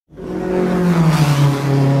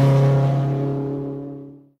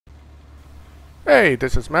Hey,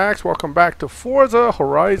 this is Max. Welcome back to Forza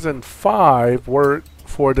Horizon 5, where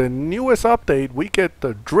for the newest update we get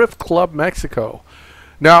the Drift Club Mexico.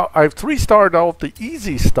 Now, I've 3-starred all of the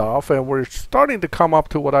easy stuff, and we're starting to come up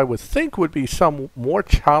to what I would think would be some more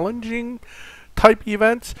challenging type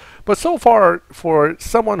events. But so far, for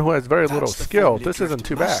someone who has very little skill, this isn't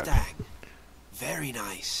too bad. Very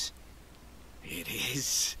nice. It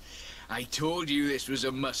is. I told you this was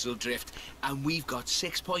a muscle drift, and we've got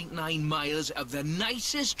 6.9 miles of the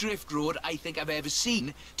nicest drift road I think I've ever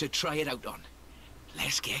seen to try it out on.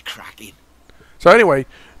 Let's get cracking. So anyway,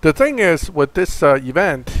 the thing is with this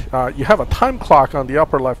event, you have a time clock on the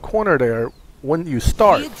upper left corner there when you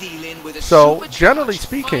start. So generally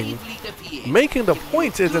speaking, making the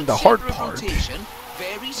points isn't the hard part.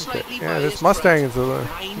 Okay. Yeah, this Mustang is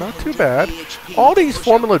not too bad. All these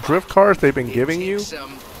Formula Drift cars they've been giving you,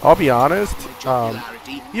 I'll be honest,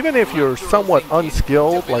 even if you're somewhat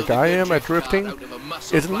unskilled like I am at drifting,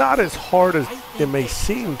 it's not as hard as it may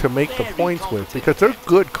seem to make the points with, because they're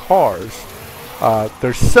good cars.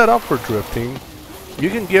 They're set up for drifting. You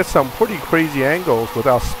can get some pretty crazy angles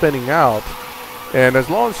without spinning out, and as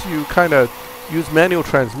long as you kind of use manual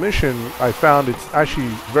transmission, I found it's actually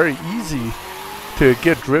very easy to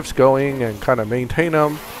get drifts going and kind of maintain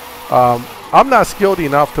them. I'm not skilled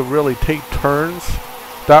enough to really take turns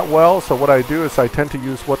that well, so what I do is I tend to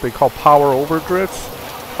use what they call power over drifts.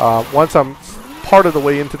 Once I'm part of the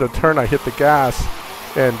way into the turn, I hit the gas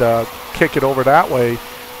and kick it over that way.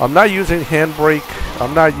 I'm not using handbrake,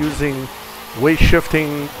 I'm not using weight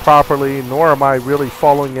shifting properly, nor am I really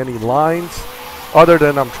following any lines, other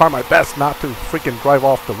than I'm trying my best not to freaking drive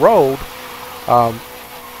off the road.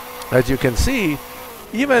 As you can see,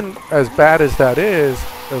 even as bad as that is,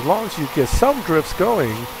 as long as you get some drifts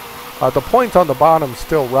going, the points on the bottom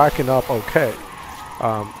still racking up okay.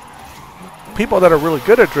 People that are really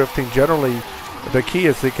good at drifting, generally the key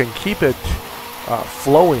is they can keep it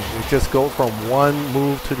flowing. It just goes from one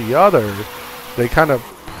move to the other. They kind of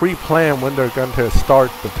pre-plan when they're going to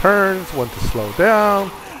start the turns, when to slow down,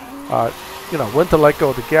 you know, when to let go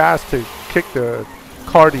of the gas to kick the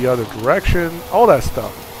car the other direction, all that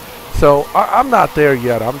stuff. So I'm not there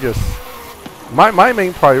yet. I'm just, my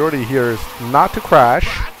main priority here is not to crash,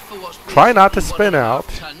 try not to spin out,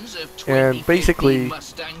 and basically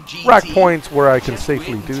rack points where I can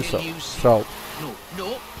safely do so. So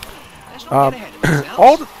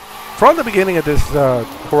from the beginning of this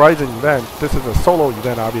Horizon event, this is a solo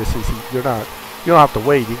event obviously, so you don't have to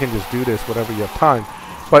wait, you can just do this whenever you have time.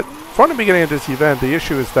 But from the beginning of this event, the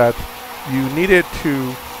issue is that you needed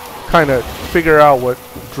to kind of figure out what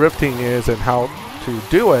drifting is and how to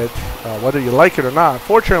do it, whether you like it or not.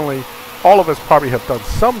 Fortunately, all of us probably have done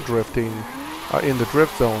some drifting in the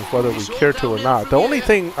drift zones, whether we care to or not. The only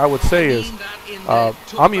thing I would say is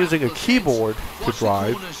I'm using a keyboard to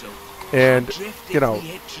drive, and you know,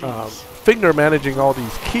 finger managing all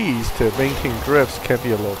these keys to maintain drifts can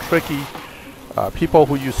be a little tricky. People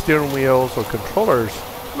who use steering wheels or controllers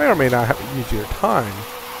may or may not have an easier time,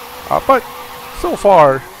 but so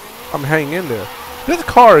far I'm hanging in there. This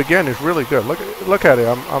car again is really good. Look at it.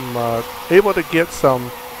 I'm able to get some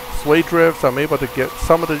sway drifts. I'm able to get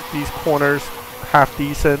some of these corners half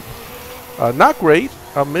decent. Not great.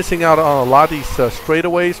 I'm missing out on a lot of these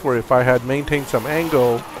straightaways where if I had maintained some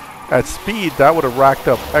angle at speed, that would have racked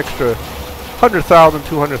up extra 100,000,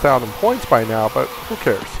 200,000 points by now, but who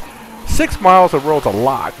cares? 6 miles of road's a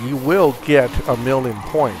lot. You will get 1,000,000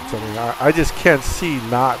 points. I mean, I just can't see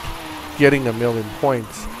not getting 1,000,000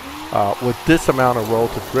 points with this amount of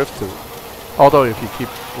road to drift to. Although if you keep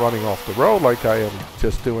running off the road like I am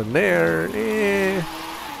just doing there, it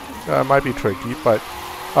might be tricky. But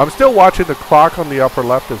I'm still watching the clock on the upper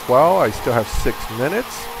left as well. I still have 6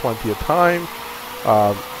 minutes, plenty of time.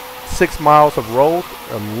 6 miles of road,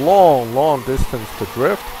 a long distance to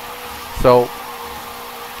drift. So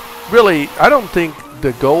really, I don't think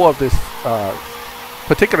the goal of this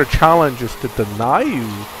particular challenge is to deny you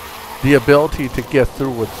the ability to get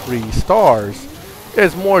through with 3 stars.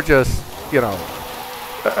 It's more just, you know,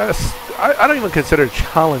 I don't even consider it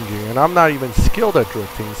challenging, and I'm not even skilled at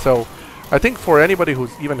drifting. So I think for anybody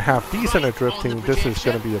who's even half decent at drifting, this is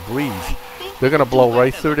going to be a breeze. They're going to blow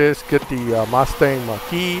right through this, get the Mach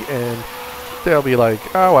E, and they'll be like,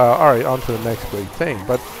 oh well, alright, on to the next great thing.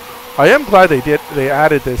 But I am glad they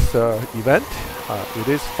added this event. It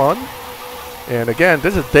is fun. And again,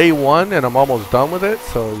 this is day 1 and I'm almost done with it,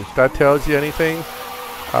 so if that tells you anything,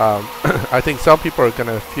 I think some people are going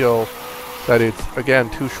to feel that it's, again,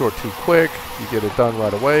 too short, too quick. You get it done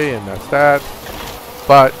right away and that's that.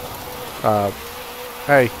 But,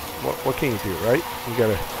 hey, what can you do, right? You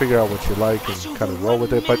gotta figure out what you like and kind of roll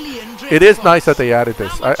with it. But it is nice that they added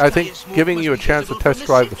this. I think giving you a chance to test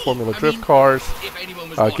drive the Formula Drift cars,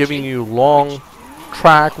 giving you long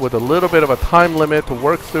track with a little bit of a time limit to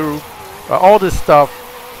work through, all this stuff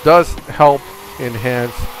does help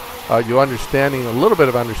enhance your understanding, a little bit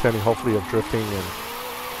of understanding, hopefully, of drifting, and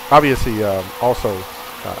obviously also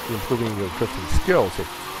improving your drifting skills if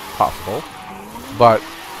possible. But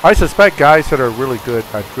I suspect guys that are really good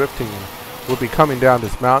at drifting will be coming down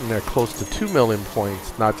this mountain at close to 2 million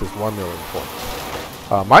points, not just 1 million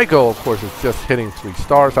points. My goal, of course, is just hitting 3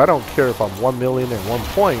 stars. I don't care if I'm 1 million and 1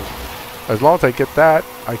 point. As long as I get that,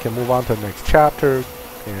 I can move on to the next chapter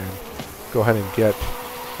and go ahead and get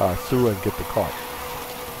through and get the car.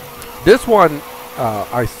 This one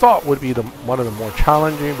I thought would be one of the more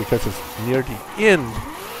challenging because it's near the end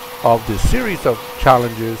of the series of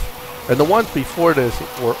challenges, and the ones before this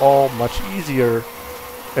were all much easier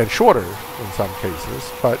and shorter in some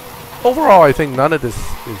cases. But overall, I think none of this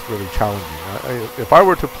is really challenging. If I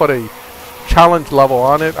were to put a challenge level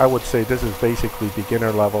on it, I would say this is basically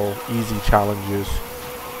beginner level, easy challenges.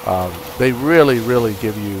 They really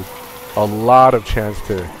give you a lot of chance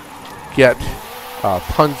to get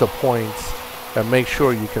tons of points and make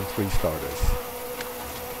sure you can 3-star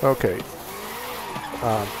this. Okay.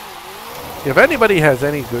 If anybody has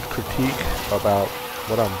any good critique about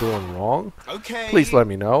what I'm doing wrong, please let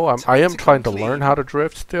me know. I am trying to learn how to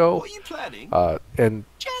drift still, and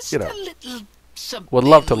Just you know, a little something would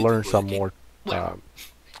love to with learn the some working. more Well,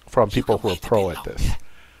 from you people can who are wait a pro bit at this. longer.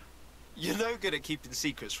 You're no good at keeping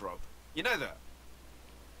secrets, Rob. You know that.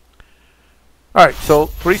 All right, so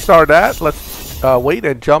 3-star that. Let's wait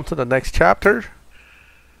and jump to the next chapter.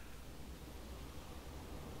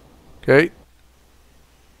 Okay.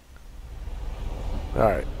 All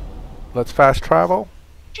right, let's fast travel.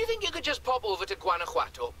 Do you think you could just pop over to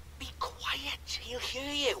Guanajuato? Be quiet, he'll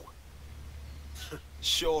hear you.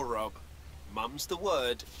 Sure, Rob. Mum's the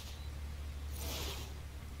word.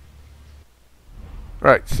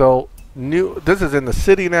 Right, so this is in the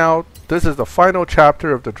city now. This is the final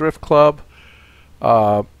chapter of the Drift Club.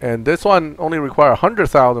 And this one only requires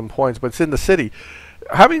 100,000 points, but it's in the city.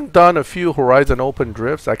 Having done a few Horizon Open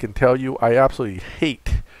drifts, I can tell you I absolutely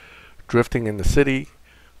hate drifting in the city.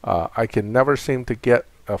 I can never seem to get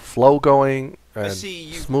a flow going and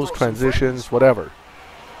smooth transitions, whatever.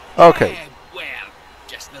 Okay. Well,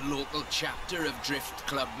 just the local chapter of Drift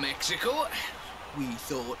Club Mexico. We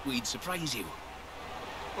thought we'd surprise you.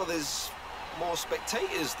 Well, there's more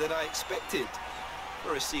spectators than I expected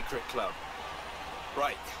for a secret club.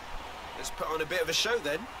 Right, let's put on a bit of a show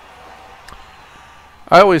then.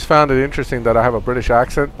 I always found it interesting that I have a British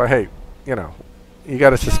accent, but hey, you know, you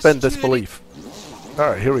got to suspend disbelief.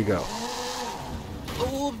 All right, here we go.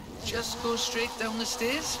 Oh, just go straight down the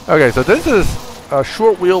stairs. Okay, so this is a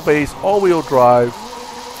short wheelbase, all-wheel drive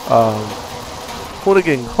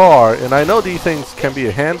hooligan car, and I know these things can be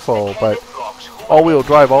a handful, but all-wheel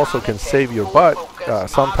drive also can save your butt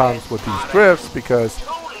sometimes with these drifts, because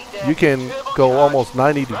you can go almost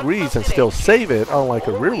 90 degrees and still save it, unlike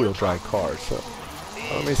a rear-wheel drive car. So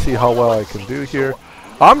let me see how well I can do here.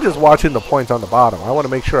 I'm just watching the points on the bottom. I want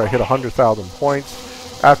to make sure I hit 100,000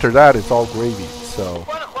 points. After that, it's all gravy. So,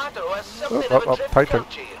 tight turn.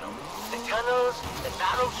 The tunnels, the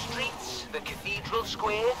narrow streets, the cathedral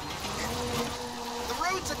square. The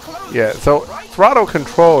roads are closed. Yeah, so throttle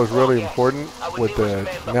control is really important with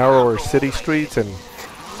the narrower city streets, and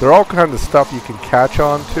they're all kind of stuff you can catch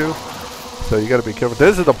on to. So you got to be careful.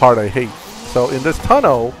 This is the part I hate. So in this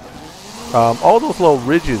tunnel, all those little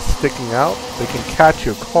ridges sticking out, they can catch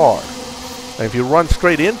your car. And if you run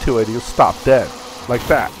straight into it, you'll stop dead. Like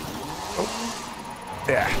that. Oh.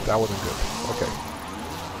 Yeah, that wasn't good.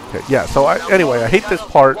 Okay, yeah, so anyway, I hate this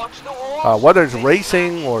part. Whether it's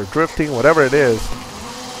racing or drifting, whatever it is,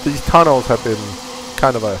 these tunnels have been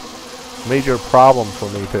kind of a major problem for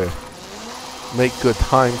me to make good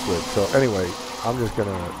times with. So anyway, I'm just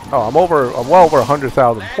gonna... Oh, I'm well over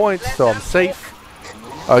 100,000 points, so I'm safe.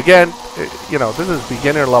 Again, you know, this is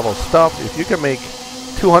beginner level stuff. If you can make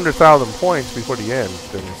 200,000 points before the end,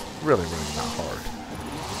 then it's really not hard.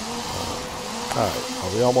 Alright,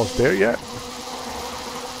 are we almost there yet?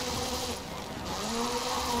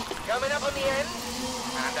 Coming up on the end,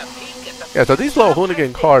 and a peek at the... Yeah, so these little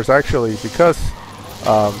hoonigan cars actually, because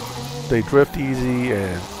they drift easy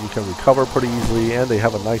and you can recover pretty easily, and they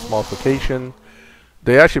have a nice multiplication,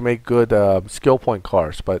 they actually make good skill point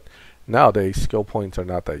cars. But nowadays, skill points are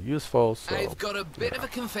not that useful. So I've got a bit of a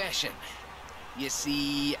confession. You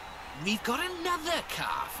see, we've got another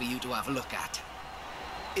car for you to have a look at.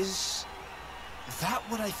 Is that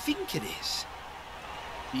what I think it is?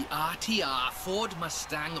 The RTR Ford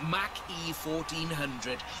Mach E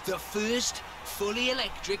 1400, the first fully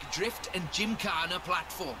electric drift and gymkhana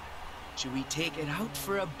platform. Should we take it out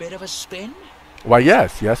for a bit of a spin? Why,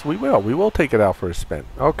 yes, we will. We will take it out for a spin.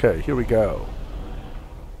 Okay, here we go.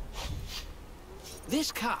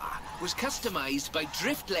 This car was customized by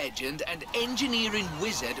drift legend and engineering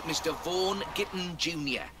wizard Mr. Vaughn Gitton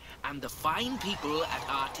Jr. and the fine people at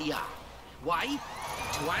RTR. Why?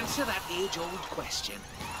 To answer that age-old question,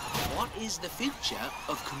 what is the future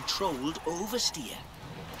of controlled oversteer?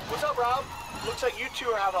 What's up, Rob? Looks like you two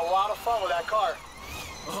are having a lot of fun with that car.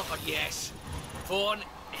 Oh, yes. Vaughn,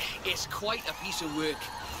 it's quite a piece of work.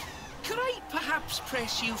 Could I perhaps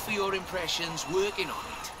press you for your impressions working on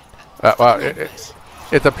it? Well,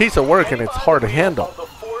 it's a piece of work and it's hard to handle. The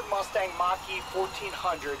Ford Mach E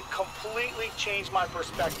 1400 completely changed my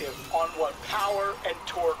perspective on what power and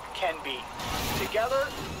torque can be. Together,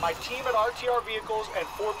 my team at RTR Vehicles and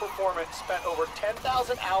Ford Performance spent over 10,000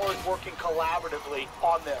 hours working collaboratively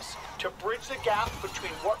on this to bridge the gap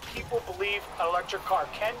between what people believe an electric car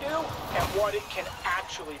can do and what it can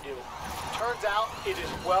actually do. Turns out, it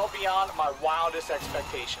is well beyond my wildest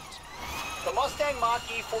expectations. The Mach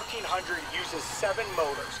E 1400 uses 7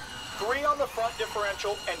 motors, 3 on the front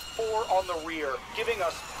differential and 4 on the rear, giving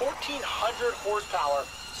us 1,400 horsepower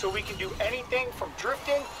so we can do anything from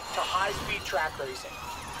drifting to high-speed track racing.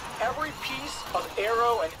 Every piece of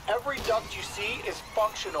aero and every duct you see is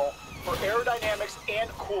functional for aerodynamics and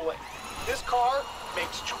cooling. This car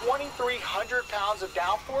makes 2,300 pounds of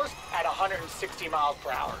downforce at 160 miles per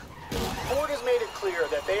hour. Ford has made it clear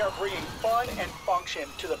that they are bringing fun and function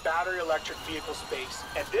to the battery electric vehicle space,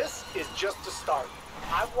 and this is just the start.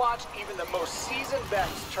 I've watched even the most seasoned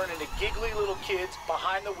vets turn into giggly little kids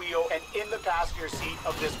behind the wheel and in the passenger seat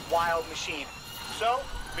of this wild machine. So,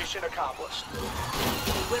 mission accomplished.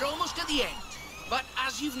 We're almost at the end, but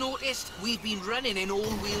as you've noticed, we've been running in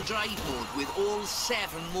all-wheel drive mode with all 7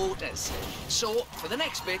 motors. So, for the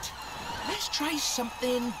next bit, let's try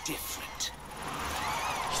something different.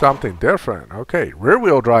 Something different. Okay,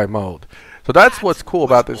 rear-wheel drive mode. So that's what's cool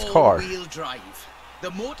about this car. All-wheel drive. The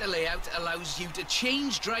motor layout allows you to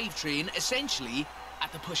change drivetrain essentially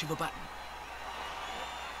at the push of a button.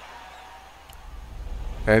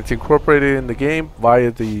 And it's incorporated in the game via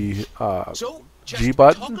the G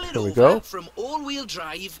button. Here we go. From all-wheel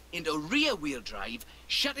drive into rear-wheel drive,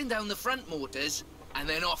 shutting down the front motors, and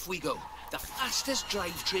then off we go. The fastest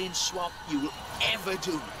drivetrain swap you will ever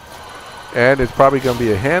do. And it's probably going to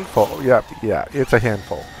be a handful. Yeah, it's a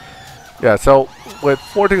handful. Yeah, so with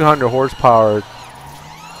 1,400 horsepower,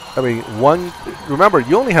 I mean, remember,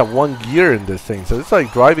 you only have 1 gear in this thing. So it's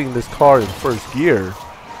like driving this car in first gear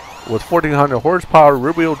with 1,400 horsepower,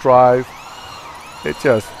 rear-wheel drive. It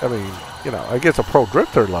just, I mean, you know, I guess a pro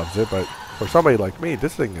drifter loves it, but for somebody like me,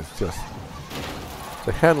 this thing is just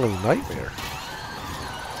a handling nightmare.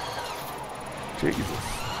 Jesus.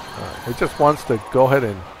 It just wants to go ahead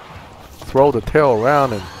and throw the tail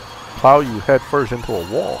around and plow you head first into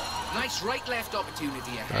a wall. Nice right-left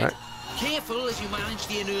opportunity ahead. Right. Careful as you manage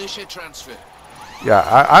the inertia transfer.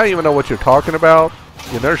 Yeah, I don't even know what you're talking about.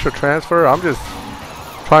 Inertia transfer. I'm just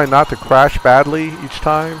trying not to crash badly each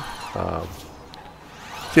time.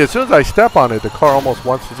 See, as soon as I step on it, the car almost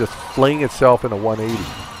wants to just fling itself in a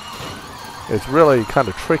 180. It's really kind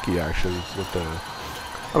of tricky, actually, with the...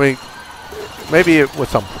 I mean, maybe with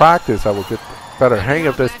some practice I will get better hang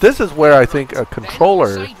of this. This is where I think a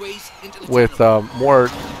controller with more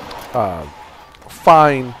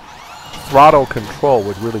fine throttle control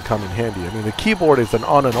would really come in handy. I mean, the keyboard is an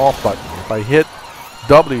on and off button. If I hit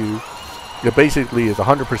W, it basically is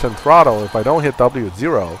 100% throttle. If I don't hit W, it's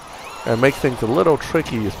 0. And it makes things a little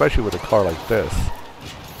tricky, especially with a car like this.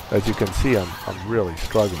 As you can see, I'm really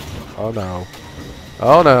struggling. Oh no.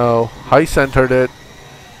 Oh no. High centered it.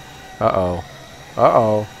 Uh-oh.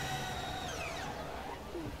 Uh-oh.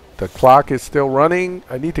 The clock is still running.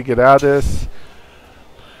 I need to get out of this.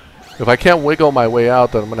 If I can't wiggle my way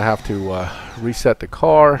out, then I'm going to have to reset the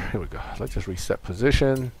car. Here we go. Let's just reset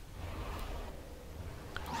position.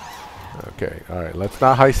 Okay. All right. Let's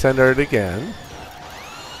not high center it again.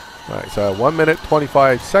 All right. So 1 minute,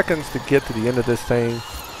 25 seconds to get to the end of this thing.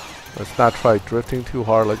 Let's not try drifting too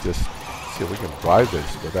hard. Let's just see if we can drive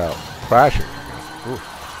this without crashing. Oof.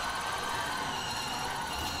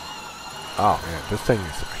 Oh, man. This thing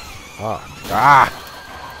is...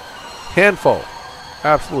 handful.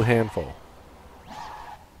 Absolute handful.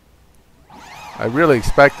 I really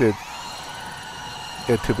expected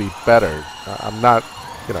it to be better. I'm not,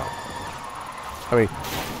 you know. I mean,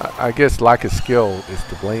 I guess lack of skill is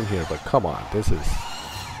to blame here, but come on, this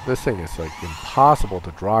thing is like impossible to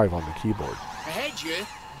drive on the keyboard. Ahead you,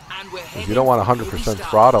 And we're If you don't want 100%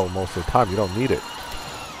 throttle most of the time, you don't need it.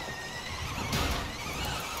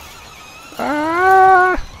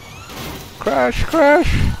 Ah! Crash,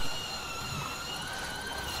 crash!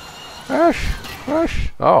 Crash, crash!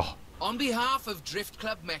 Oh. On behalf of Drift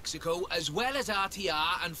Club Mexico, as well as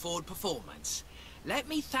RTR and Ford Performance, let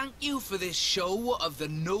me thank you for this show of the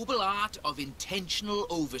noble art of intentional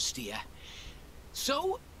oversteer.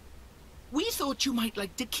 So, we thought you might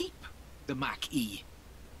like to keep the Mach E.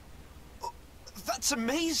 Oh, that's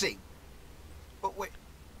amazing! But wait,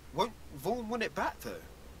 won't Vaughan want it back though?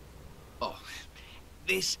 Oh,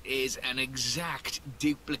 this is an exact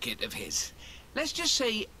duplicate of his. Let's just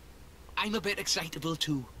say I'm a bit excitable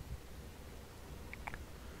too.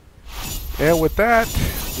 And with that,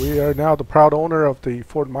 we are now the proud owner of the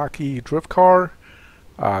Ford Mach E drift car.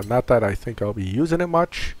 Not that I think I'll be using it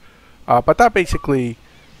much, but that basically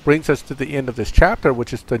brings us to the end of this chapter,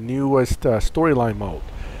 which is the newest storyline mode.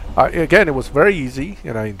 Again, it was very easy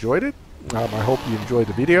and I enjoyed it. I hope you enjoyed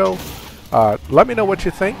the video. Let me know what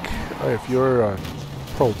you think. If you're a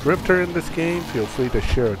pro drifter in this game, feel free to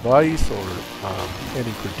share advice or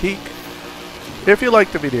any critique. If you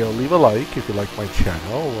liked the video, leave a like. If you like my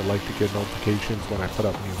channel or would like to get notifications when I put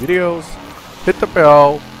up new videos, hit the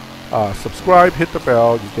bell, subscribe, hit the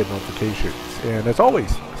bell, you get notifications. And as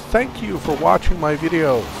always, thank you for watching my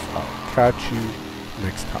videos. I'll catch you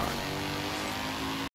next time.